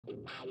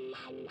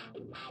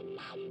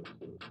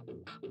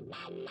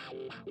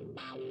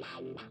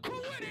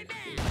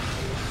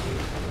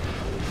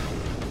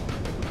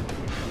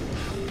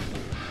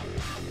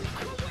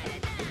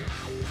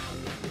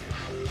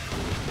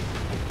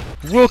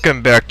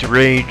Welcome back to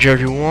Rage,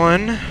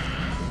 everyone.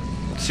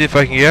 Let's see if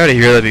I can get out of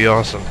here. That'd be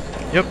awesome.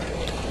 Yep.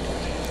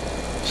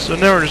 So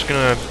now we're just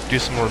gonna do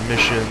some more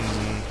missions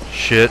and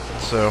shit.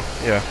 So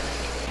yeah.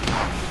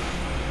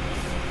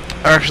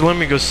 Actually, let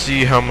me go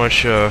see how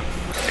much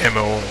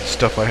ammo and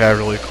stuff I have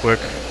really quick.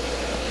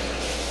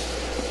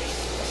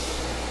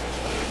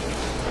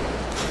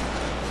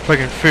 If I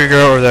can figure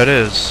out where that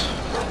is.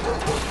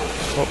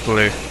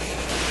 Hopefully.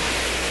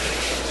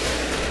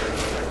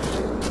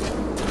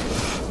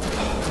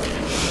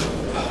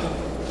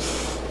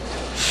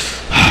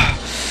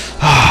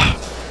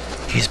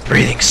 He's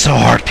breathing so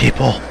hard,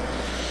 people.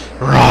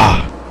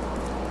 Raw.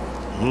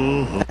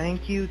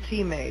 Thank you,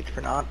 teammates,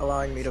 for not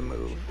allowing me to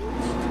move.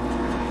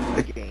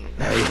 Again.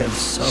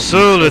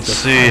 So let's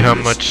see how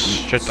much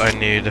shit I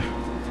need.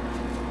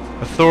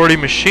 Authority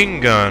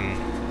machine gun.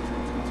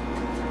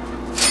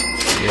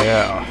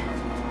 Yeah.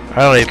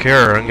 I don't even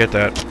care. I don't get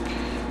that.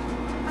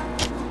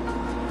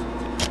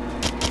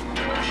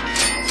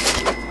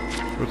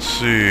 Let's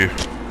see.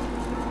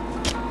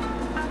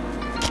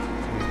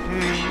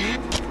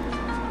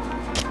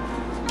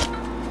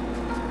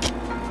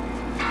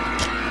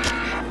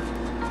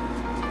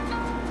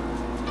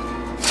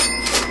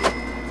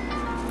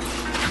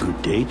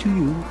 Good day to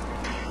you.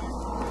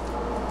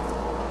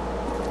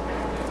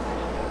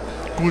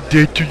 Good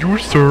day to you,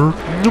 sir.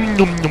 Nom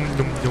nom nom nom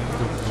nom nom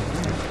nom.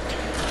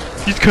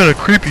 He's kind of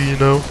creepy, you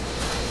know.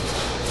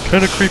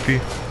 Kind of creepy.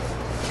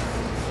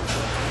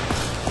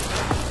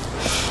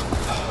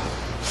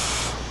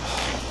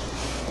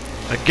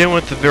 Again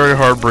with the very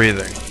hard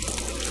breathing.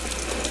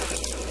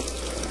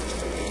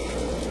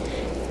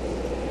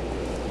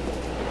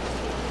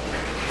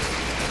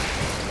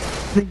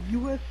 The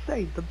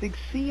USA, the big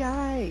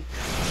CIA,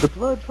 the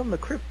blood from the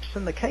Crips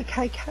and the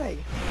KKK.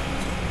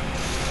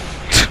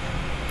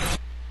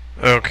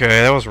 Okay,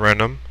 that was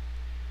random.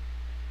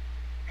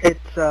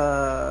 It's,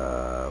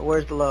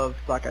 Where's the Love,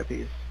 Black Eyed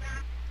Peas.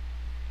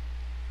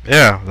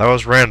 Yeah, that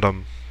was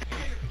random.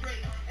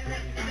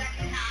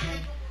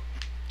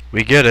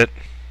 We get it.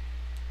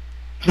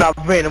 It's not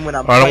random when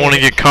I'm I don't want to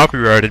playing get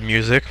copyrighted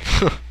music.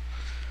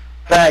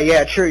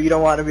 yeah, true, you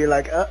don't want to be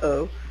like,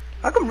 uh-oh.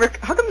 How come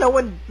no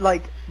one,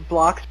 like,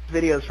 blocks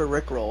videos for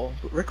Rickroll?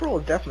 Rickroll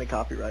is definitely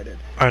copyrighted.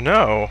 I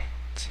know.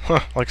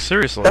 Like,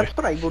 seriously. That's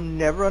what I will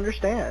never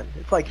understand.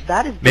 It's like,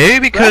 that is... Maybe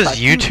because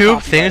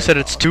YouTube thinks that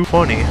it's too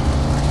funny.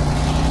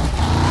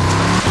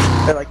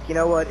 They're like, you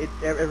know what,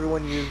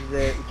 everyone uses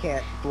it, you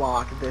can't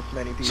block this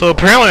many people. So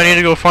apparently I need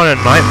to go find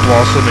a Night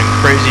Blossom in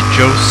Crazy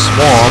Joe's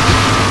swamp.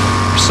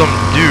 Or some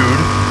dude.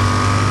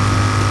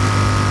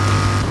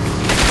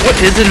 What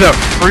is it about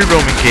free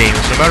roaming games?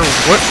 No matter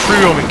what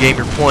free roaming game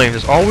you're playing,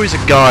 there's always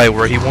a guy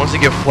where he wants to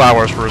get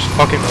flowers for his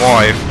fucking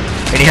wife,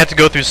 and he had to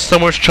go through so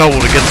much trouble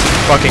to get some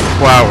fucking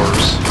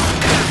flowers.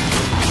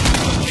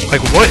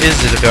 Like, what is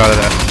it about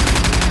that?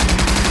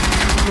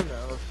 Who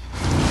knows?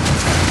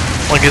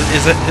 Like,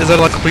 is that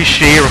like a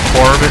cliche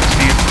requirement to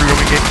be in free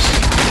roaming games?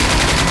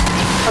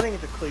 I think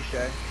it's a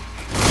cliche.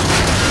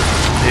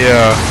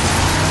 Yeah.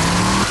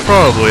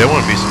 Probably, I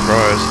wouldn't be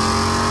surprised.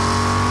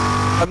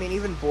 I mean,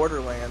 even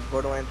Borderlands.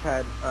 Borderlands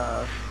had,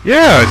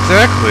 Yeah,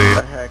 exactly.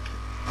 what the heck?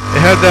 It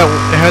had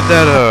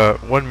that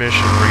one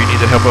mission where you need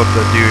to help out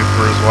the dude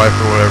for his wife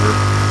or whatever.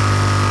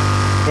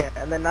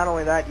 Yeah, and then not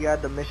only that, you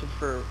had the missions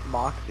for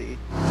Moxie.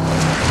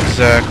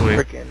 Exactly.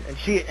 Frickin', and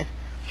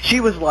she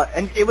was like,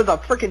 and it was a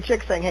frickin'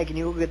 chick saying, hey, can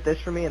you go get this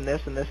for me, and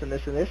this, and this, and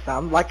this, and this.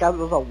 Sound like I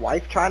was a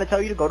wife trying to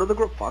tell you to go to the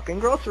fucking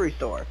grocery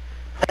store.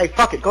 Hey,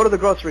 fuck it, go to the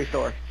grocery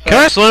store. So, Can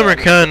I swim or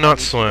can I not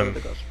swim?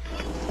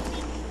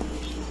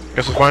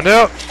 Guess we'll find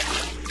out.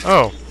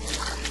 Oh.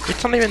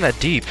 It's not even that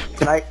deep.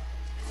 Can I?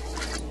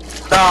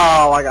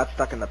 Oh, I got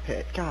stuck in the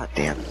pit. God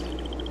damn it.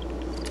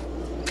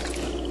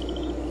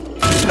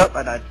 Nope,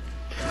 I died.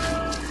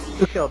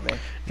 Who killed me?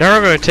 Now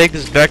we're going to take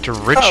this back to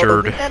Oh,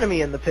 Richard. there's an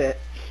enemy in the pit.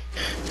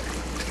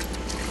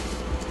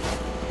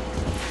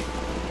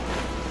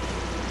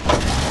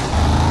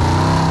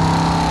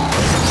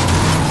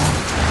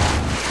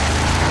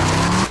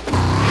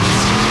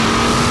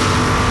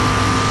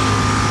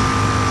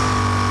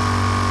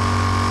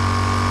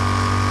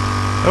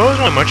 That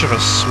wasn't really much of a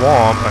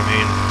swamp, I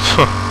mean...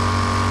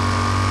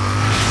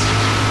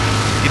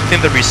 You'd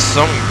think there'd be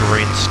some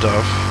green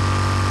stuff.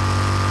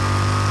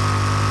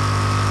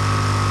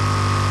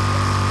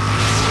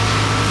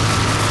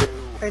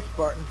 Hey,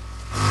 Spartan.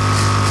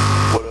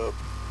 What up?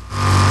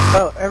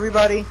 Oh,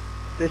 everybody,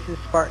 this is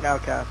Spartan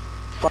Outcast.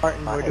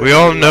 Spartan, we're doing We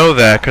all know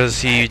that,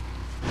 because his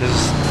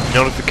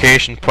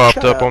notification popped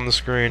Shut up up. on the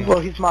screen. Well,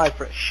 he's my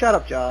friend. Shut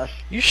up, Josh.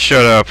 You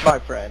shut up. My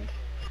friend.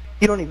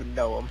 You don't even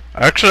know him.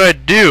 Actually, I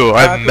do.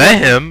 I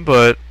met him,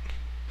 but...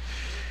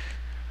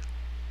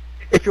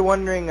 If you're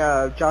wondering,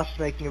 Josh is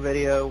making a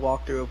video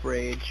walkthrough of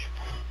Rage,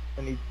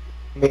 and me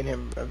and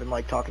him have been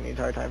like talking the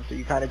entire time, so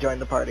you kind of joined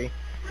the party.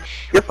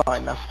 You're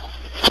fine now.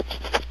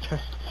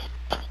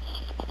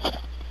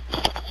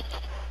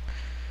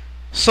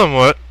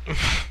 Somewhat.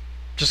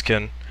 Just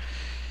kidding.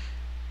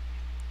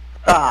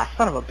 Ah,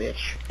 son of a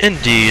bitch.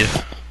 Indeed.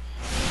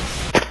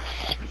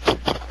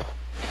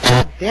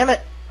 Damn it.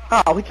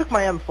 Oh, we took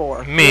my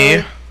M4.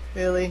 Me.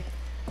 Really?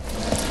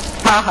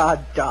 Haha,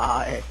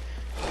 die.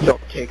 Don't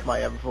take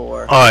my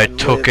M4. I and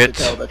took live it.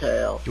 To tell the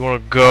tale. You wanna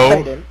I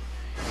go? didn't.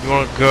 You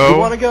wanna go? You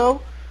wanna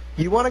go?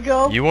 You wanna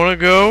go? You wanna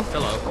go?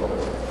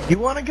 You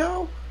wanna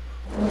go?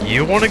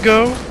 You wanna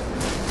go?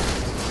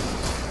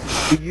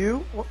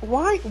 You?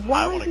 Why?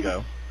 Why? I want to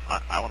go.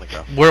 I want to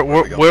go. Where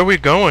are we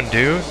going,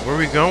 dude? Where are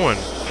we going?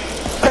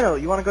 I don't know.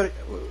 You wanna go to?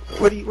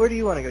 Where do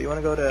you wanna go? You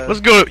wanna go to? Let's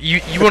go.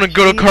 You wanna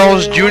go to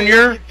Carl's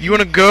Jr.? You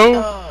wanna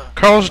go?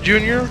 Carl's Jr.?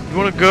 You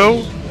wanna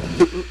go?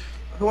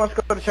 Who wants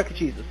to go to Chuck E.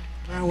 Cheese's?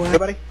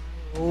 Anybody?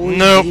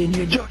 No.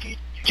 Chuck E.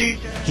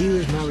 Cheese's.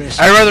 Here's my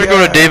recipe. I'd rather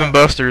go to Dave and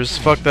Buster's.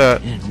 Fuck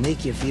that. And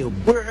make you feel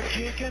We're a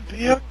kid can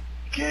be a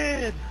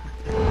kid.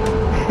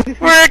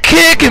 We're a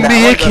kid can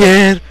be a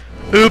kid.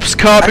 Oops,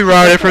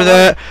 copyrighted for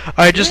that.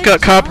 I just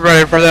got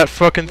copyrighted for that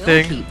fucking We'll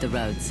thing. keep the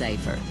road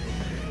safer.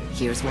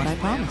 Here's what I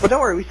promise. But don't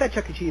worry, we said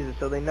Chuck E. Cheese's,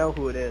 so they know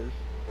who it is.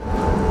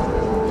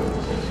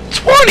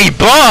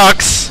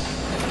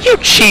 $20? You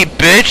cheap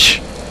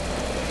bitch.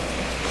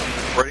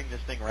 Recording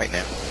this thing right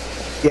now.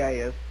 Yeah, he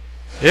is.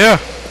 Yeah.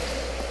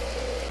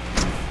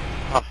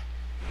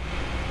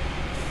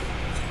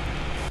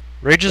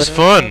 Rage is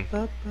fun.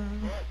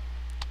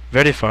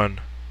 Very fun.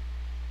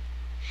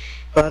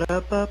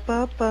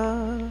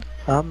 Ba-da-ba-ba-ba.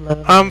 I'm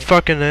I'm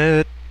fucking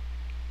it.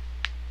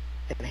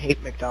 and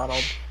hate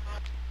McDonald's.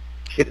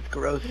 Shit, it's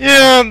gross.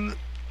 Yeah,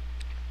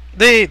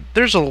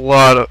 there's a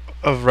lot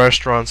of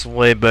restaurants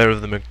way better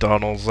than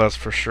McDonald's, that's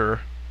for sure.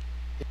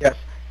 Yes.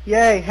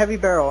 Yay, heavy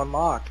barrel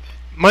unlocked.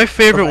 My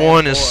favorite my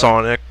one is M4.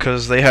 Sonic,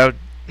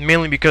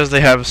 mainly because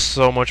they have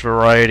so much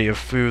variety of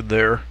food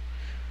there.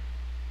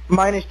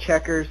 Mine is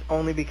Checkers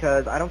only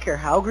because I don't care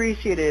how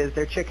greasy it is,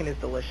 their chicken is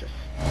delicious.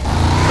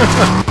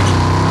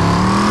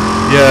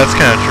 Yeah, that's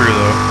kind of true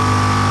though.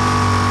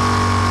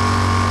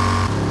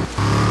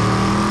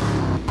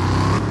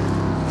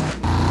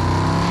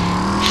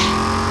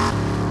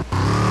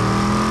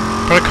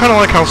 But I kind of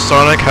like how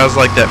Sonic has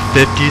like that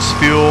 50s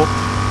feel.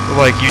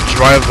 Like you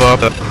drive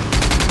up,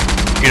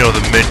 you know,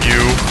 the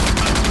menu,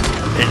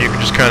 and you can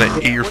just kind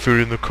of eat your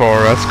food in the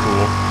car. That's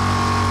cool.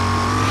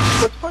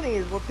 What's funny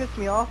is, what pissed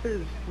me off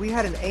is, we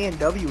had an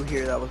A&W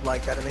here that was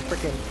like that, and they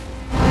freaking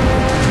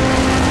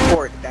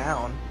tore it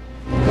down.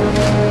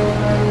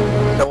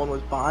 No one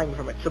was buying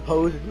from it,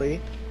 supposedly.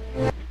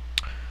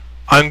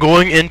 I'm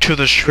going into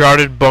the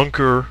Shrouded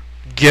bunker.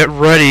 Get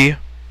ready.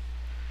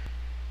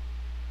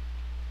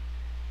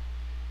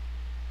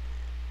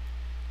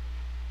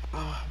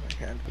 Oh my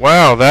god.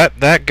 Wow,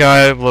 that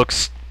guy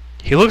looks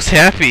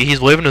happy.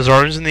 He's waving his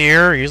arms in the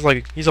air. He's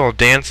all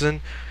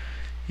dancing.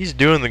 He's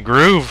doing the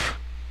groove.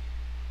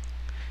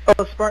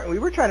 Oh, Spartan, we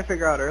were trying to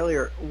figure out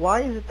earlier,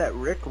 why is it that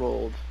Rick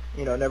rolled,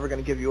 you know, Never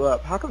Gonna Give You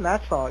Up? How come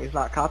that song is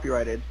not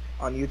copyrighted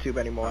on YouTube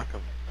anymore?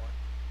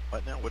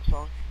 What now? What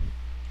song?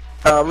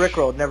 Rick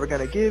rolled, Never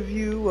Gonna Give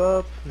You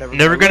Up.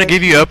 Never Gonna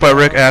Give You Up by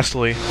Rick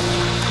Astley.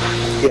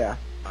 Yeah.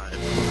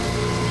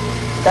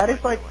 That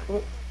is like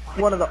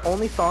one of the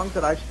only songs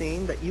that I've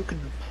seen that you could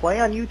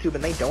play on YouTube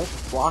and they don't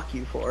block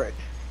you for it.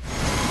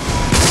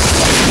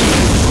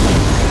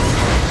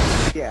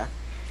 Yeah.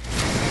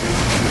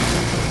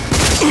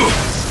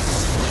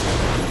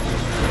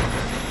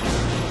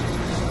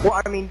 Well,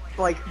 I mean,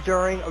 like,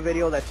 during a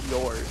video that's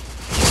yours.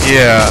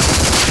 Yeah.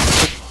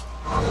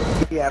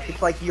 Yeah, if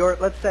it's like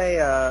let's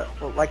say,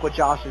 like what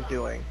Josh is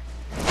doing.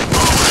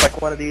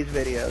 Like one of these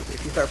videos,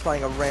 if you start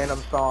playing a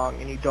random song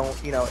and you don't,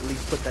 you know, at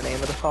least put the name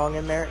of the song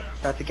in there,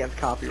 that's against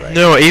copyright.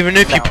 No, even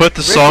if you Now, put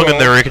the song in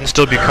there, it can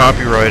still be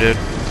copyrighted.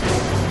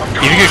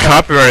 If you get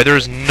copyrighted,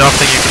 there's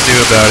nothing you can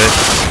do about it.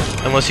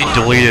 Unless you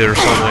delete it or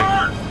something.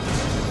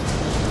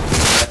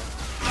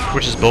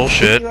 Which is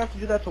bullshit. Did you have to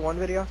do that to one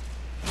video?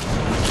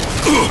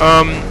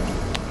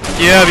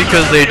 Yeah,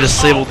 because they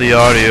disabled the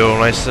audio,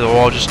 and I said, well,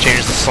 I'll just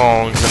change the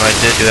songs, and I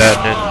did do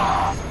that, and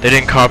they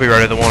didn't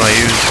copyright the one I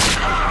used.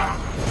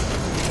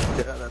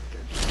 Yeah, that's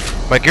good.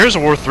 My Gears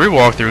of War 3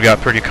 walkthrough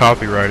got pretty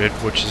copyrighted,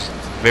 which is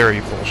very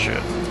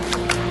bullshit.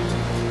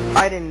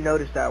 I didn't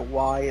notice that.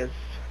 Why is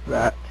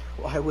that?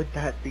 Why would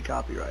that be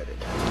copyrighted?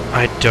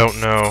 I don't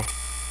know.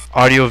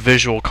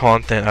 Audio-visual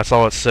content, that's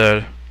all it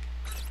said.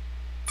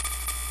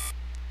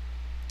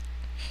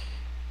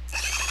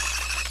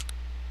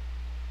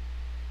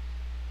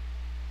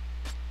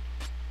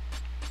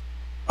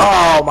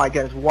 Oh my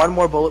goodness, one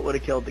more bullet would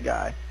have killed the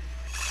guy.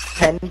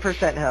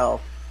 10%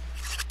 health.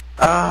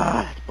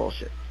 Ah, that's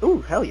bullshit.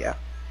 Ooh, hell yeah.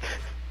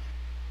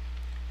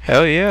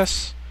 Hell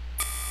yes.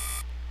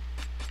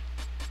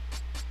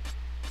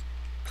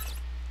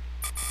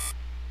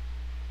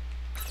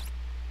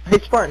 Hey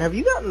Spartan, have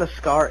you gotten the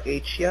Scar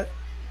H yet?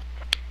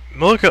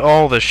 Look at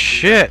all the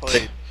shit.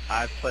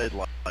 I've played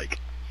like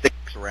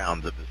 6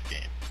 rounds of this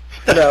game.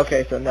 No,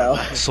 okay, so no.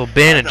 So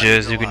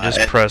bandages, you can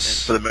just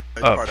press and for the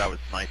most up. part, I was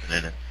sniping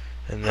in it.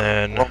 And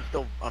then Well,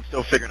 I'm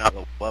still figuring out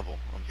the level.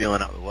 I'm I'm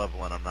feeling out the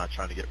level and I'm not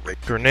trying to get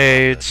raped.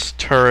 Grenades,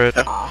 turret.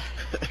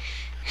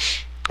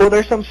 Well,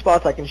 there's some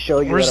spots I can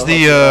show you. Where's that'll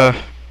help you out.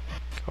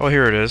 the, oh,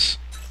 here it is.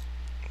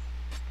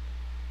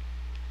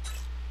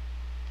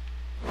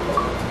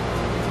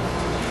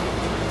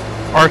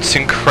 Arts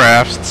and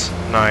crafts.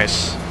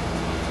 Nice.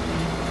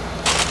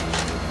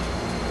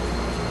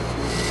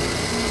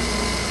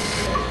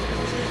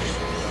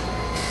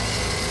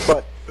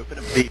 But Open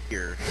a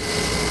beer,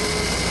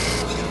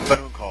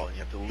 phone call, and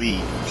you have to leave.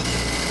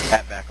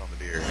 Tap back on the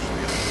beer. I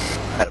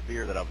had a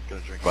beer that I was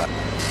going to drink last.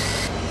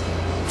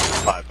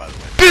 5, by the way.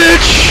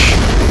 Bitch!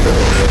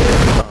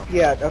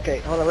 yeah, okay,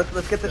 hold on.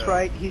 Let's get this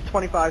right. He's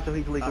 25, so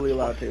he's legally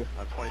allowed to.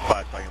 I'm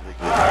 25, so I can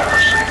legally.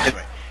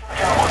 Anyway,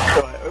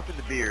 so I opened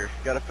the beer,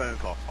 got a phone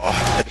call. I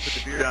had to put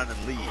the beer down and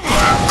leave. So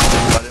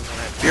I didn't want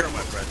to have beer on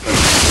my breath. So I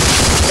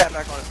sat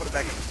back on it, put it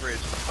back in the fridge.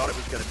 I thought it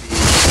was going to be a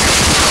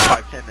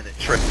 5-10 minute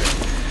trip.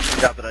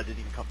 Turned out that I didn't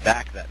even come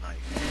back that night.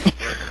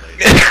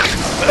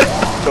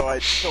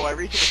 So I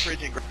reach in the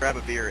fridge and grab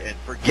a beer and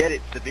forget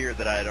it's the beer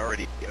that I had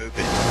already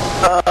opened.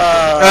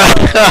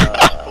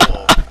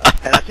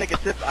 And I take a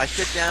sip, I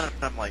sit down and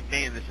I'm like,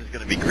 man, this is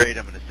going to be great.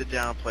 I'm going to sit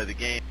down, play the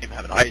game,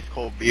 have an ice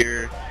cold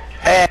beer.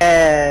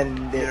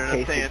 And You know what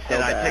I'm saying? so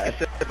And I bad. take a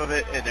sip of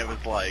it and it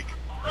was like,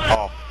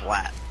 all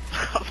flat.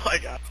 I'm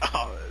like,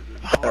 oh,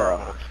 this is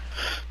horrible.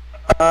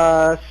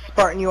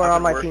 Spartan, you are I've on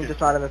been my working. team, just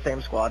not in the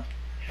same squad.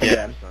 Yeah,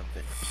 Again.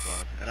 something.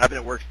 And I've been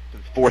at work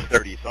since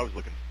 4:30, so I was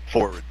looking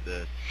forward to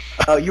this.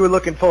 Oh, you were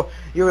looking for,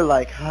 you were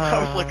like,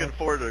 I was looking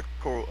forward to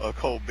a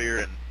cold beer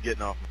and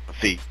getting off my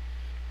feet.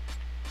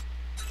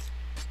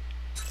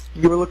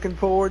 You were looking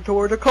forward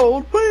toward a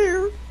cold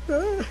beer.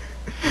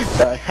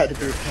 I had to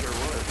do that. Sure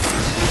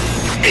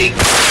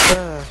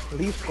was.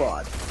 Leave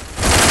squad.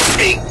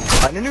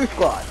 Find a new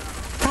squad.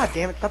 God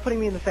damn it, stop putting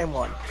me in the same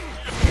one.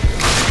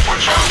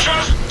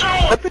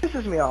 That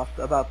pisses me off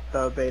about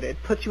the beta.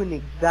 It puts you in the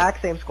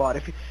exact same squad.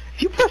 If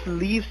you press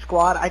leave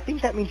squad, I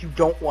think that means you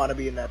don't want to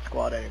be in that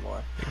squad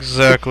anymore.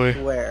 Exactly. I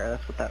swear,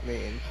 that's what that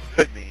means.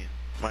 Could mean,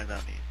 might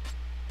not mean.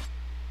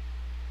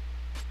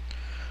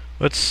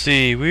 Let's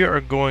see, we are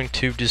going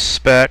to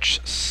dispatch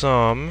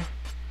some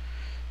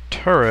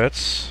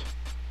turrets.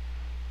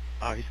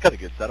 Oh, he's got a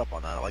good setup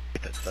on that. I like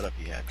that setup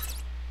he had.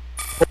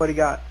 What do you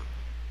got?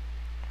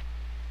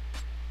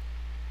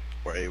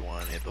 For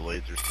A1, he had the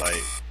laser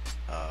sight.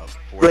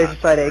 Laser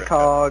sight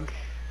ACOG.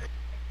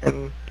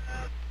 And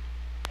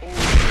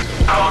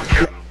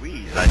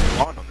Louise, I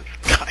spawned on this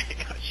guy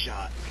and got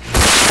shot.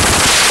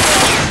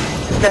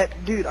 that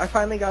dude, I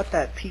finally got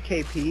that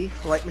PKP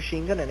light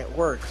machine gun, and it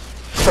works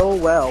so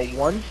well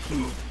once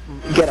you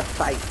get a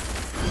sight.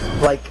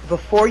 Like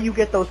before you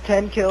get those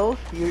 10 kills,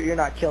 you're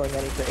not killing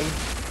anything.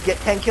 Get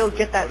 10 kills,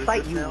 get that What is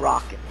sight, this you now?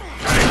 rock it.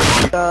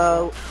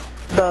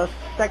 The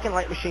second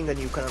light machine gun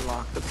you can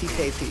unlock, the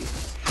PKP.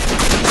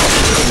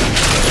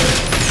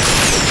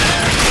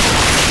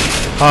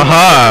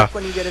 Haha! First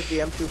one you get is the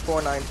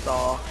M249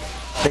 saw,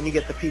 then you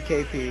get the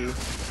PKP.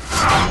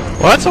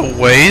 Well, that's a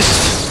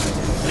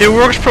waste. It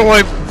works for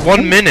like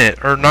 1 minute,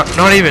 or not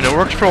even. It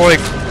works for like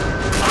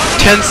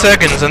 10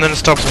 seconds and then it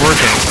stops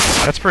working.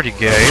 That's pretty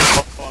gay.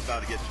 Oh, I'm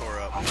about to get tore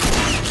up.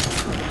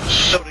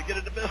 So to get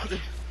in the building.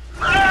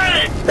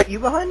 Is that you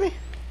behind me?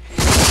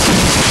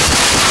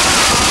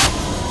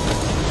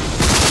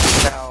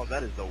 Now,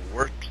 that is the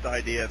worst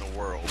idea in the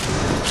world.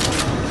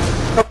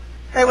 Oh,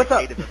 hey, what's I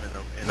up? hated him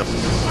in the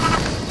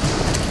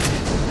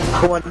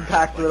One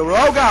packed little.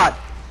 Oh God!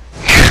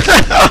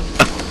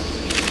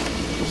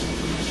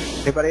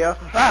 Anybody else?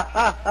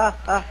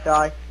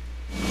 Die.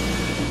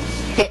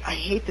 I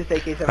hate this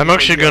AK-47. I'm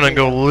actually gonna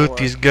go loot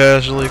these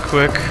guys really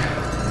quick.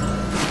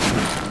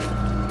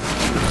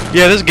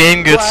 Yeah, this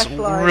game gets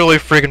Flashlight. really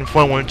freaking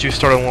fun once you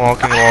start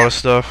unlocking a lot of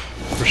stuff,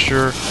 for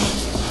sure.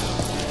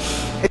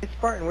 Hey,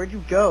 Spartan, where'd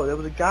you go? There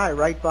was a guy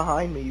right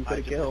behind me you I could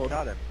have just killed.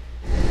 got him.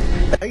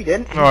 No, you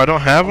didn't. Oh, I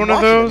don't have one of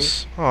watching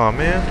those? Oh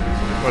man.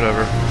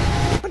 Whatever.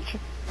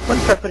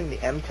 Let's start putting the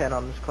M10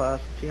 on this class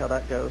and see how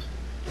that goes.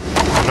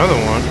 Another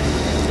one.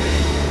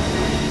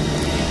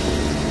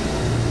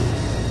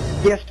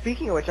 Yeah,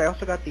 speaking of which, I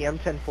also got the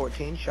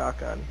M1014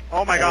 shotgun.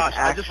 Oh my And it gosh,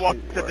 I just walked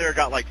actually up there,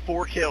 got like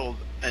 4 kills,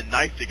 and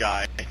knifed a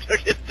guy, and took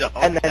his dog.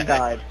 and then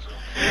died.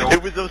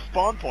 It was a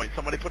spawn point.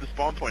 Somebody put a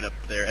spawn point up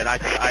there, and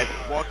I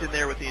walked in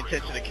there with the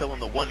intention of killing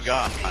the one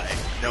guy,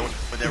 knowing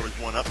when there was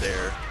one up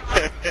there.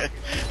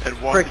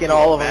 And walked Freaking into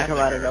all a of them come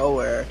out of massacre.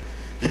 nowhere.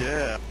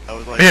 Yeah, I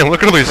was like, Man,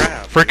 look at all these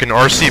crap. freaking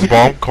RC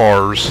bomb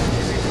cars.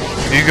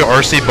 You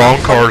got RC bomb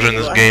cars in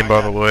this game,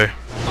 by the way.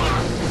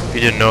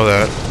 You didn't know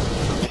that.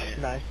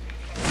 Nice.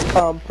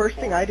 First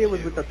thing I did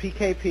was with the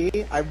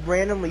PKP, I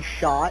randomly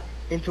shot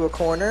into a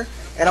corner,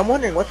 and I'm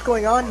wondering what's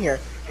going on here.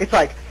 It's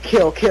like,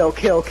 kill, kill,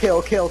 kill,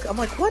 kill, kill. I'm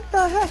like, what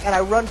the heck? And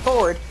I run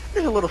forward.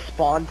 There's a little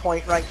spawn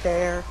point right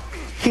there.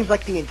 Seems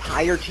like the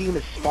entire team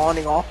is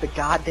spawning off the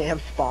goddamn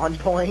spawn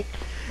point.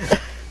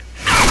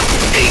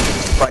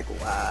 It's like,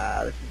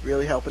 wow, this is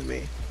really helping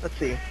me. Let's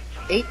see.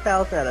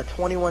 8,000 out of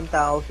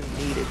 21,000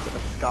 needed for the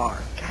scar.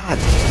 God.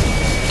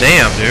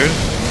 Damn, dude.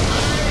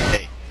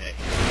 Hey.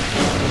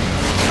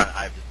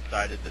 I have to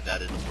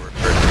that is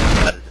for